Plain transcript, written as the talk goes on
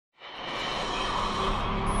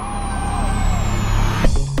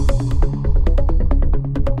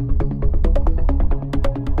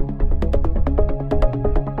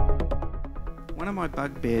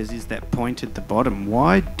bugbears is that point at the bottom.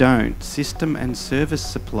 Why don't system and service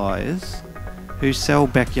suppliers who sell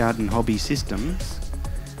backyard and hobby systems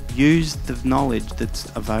use the knowledge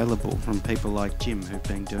that's available from people like Jim, who've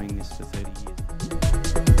been doing this for 30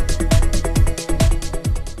 years?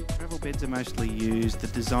 Travel beds are mostly used. The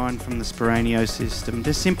design from the Sporanio system,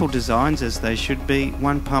 they're simple designs as they should be.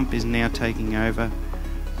 One pump is now taking over.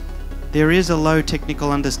 There is a low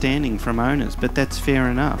technical understanding from owners, but that's fair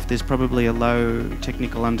enough. There's probably a low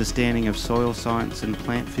technical understanding of soil science and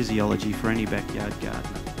plant physiology for any backyard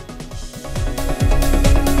gardener.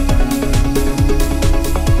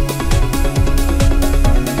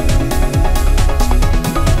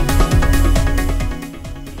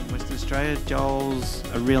 Joel's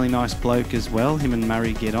a really nice bloke as well. Him and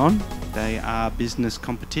Murray get on. They are business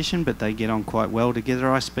competition, but they get on quite well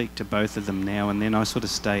together. I speak to both of them now and then. I sort of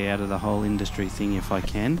stay out of the whole industry thing if I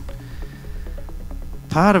can.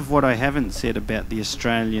 Part of what I haven't said about the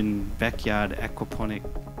Australian backyard aquaponic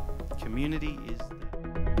community is that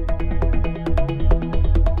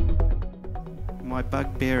my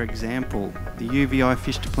bugbear example, the UVI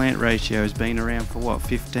fish to plant ratio has been around for what,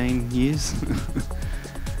 15 years?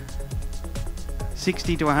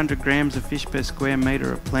 60 to 100 grams of fish per square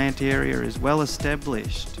metre of plant area is well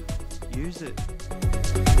established. Use it.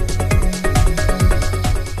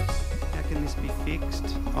 How can this be fixed?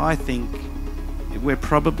 I think we're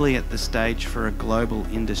probably at the stage for a global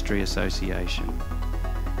industry association.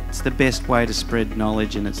 It's the best way to spread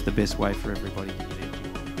knowledge and it's the best way for everybody to get